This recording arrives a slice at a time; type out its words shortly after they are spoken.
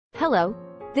Hello,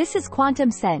 this is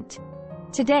Quantum Scent.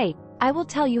 Today, I will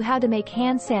tell you how to make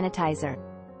hand sanitizer.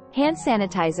 Hand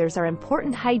sanitizers are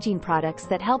important hygiene products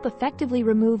that help effectively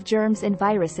remove germs and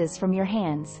viruses from your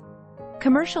hands.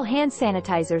 Commercial hand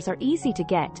sanitizers are easy to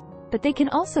get, but they can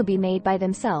also be made by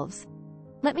themselves.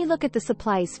 Let me look at the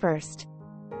supplies first.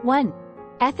 1.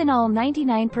 Ethanol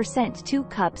 99% 2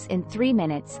 cups in 3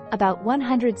 minutes, about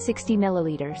 160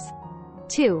 milliliters.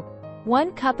 2.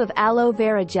 1 cup of aloe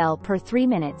vera gel per 3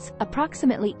 minutes,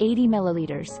 approximately 80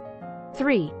 milliliters.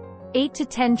 3. 8 to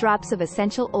 10 drops of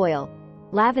essential oil,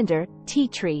 lavender, tea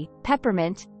tree,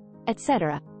 peppermint,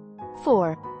 etc.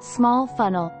 4. Small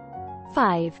funnel.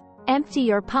 5.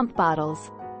 Empty or pump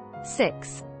bottles.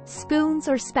 6. Spoons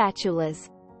or spatulas.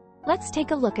 Let's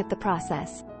take a look at the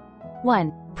process.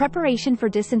 1. Preparation for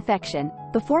disinfection.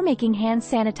 Before making hand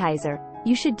sanitizer,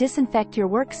 you should disinfect your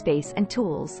workspace and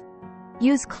tools.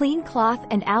 Use clean cloth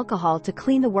and alcohol to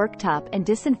clean the worktop and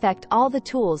disinfect all the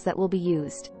tools that will be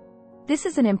used. This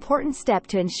is an important step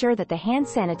to ensure that the hand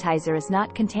sanitizer is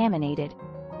not contaminated.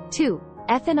 2.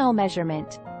 Ethanol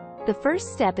measurement. The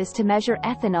first step is to measure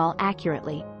ethanol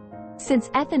accurately. Since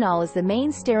ethanol is the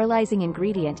main sterilizing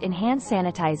ingredient in hand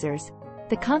sanitizers,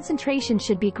 the concentration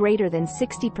should be greater than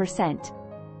 60%.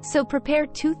 So prepare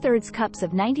 2/3 cups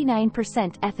of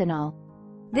 99% ethanol.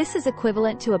 This is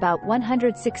equivalent to about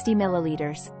 160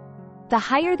 milliliters. The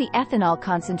higher the ethanol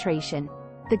concentration,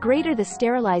 the greater the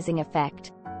sterilizing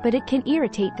effect, but it can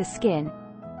irritate the skin.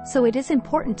 So it is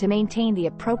important to maintain the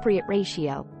appropriate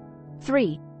ratio.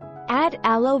 3. Add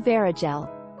aloe vera gel.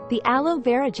 The aloe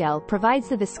vera gel provides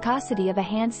the viscosity of a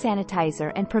hand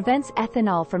sanitizer and prevents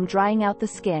ethanol from drying out the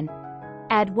skin.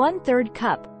 Add 1/3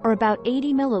 cup, or about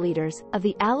 80 milliliters, of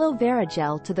the aloe vera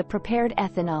gel to the prepared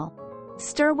ethanol.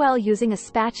 Stir well using a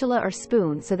spatula or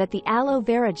spoon so that the aloe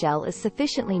vera gel is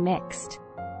sufficiently mixed.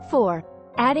 4.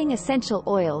 Adding essential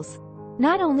oils.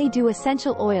 Not only do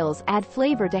essential oils add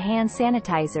flavor to hand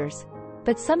sanitizers,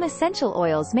 but some essential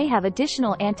oils may have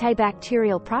additional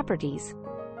antibacterial properties.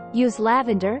 Use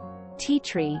lavender, tea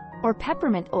tree, or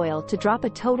peppermint oil to drop a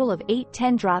total of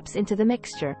 8-10 drops into the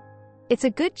mixture. It's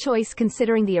a good choice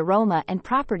considering the aroma and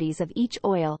properties of each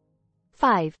oil.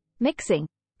 5. Mixing.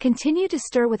 Continue to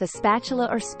stir with a spatula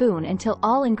or spoon until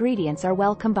all ingredients are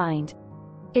well combined.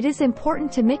 It is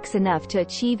important to mix enough to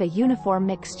achieve a uniform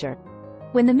mixture.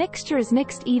 When the mixture is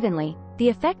mixed evenly, the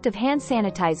effect of hand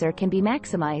sanitizer can be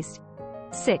maximized.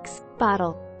 6.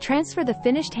 Bottle. Transfer the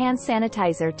finished hand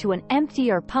sanitizer to an empty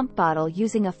or pump bottle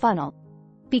using a funnel.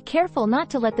 Be careful not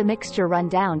to let the mixture run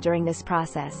down during this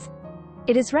process.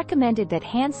 It is recommended that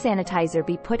hand sanitizer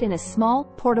be put in a small,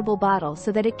 portable bottle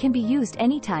so that it can be used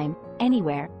anytime,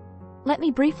 anywhere. Let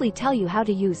me briefly tell you how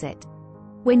to use it.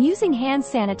 When using hand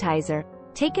sanitizer,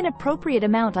 take an appropriate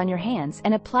amount on your hands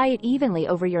and apply it evenly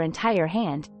over your entire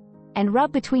hand, and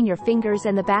rub between your fingers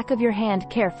and the back of your hand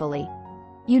carefully.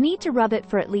 You need to rub it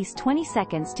for at least 20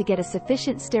 seconds to get a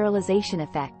sufficient sterilization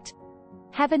effect.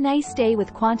 Have a nice day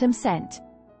with Quantum Scent.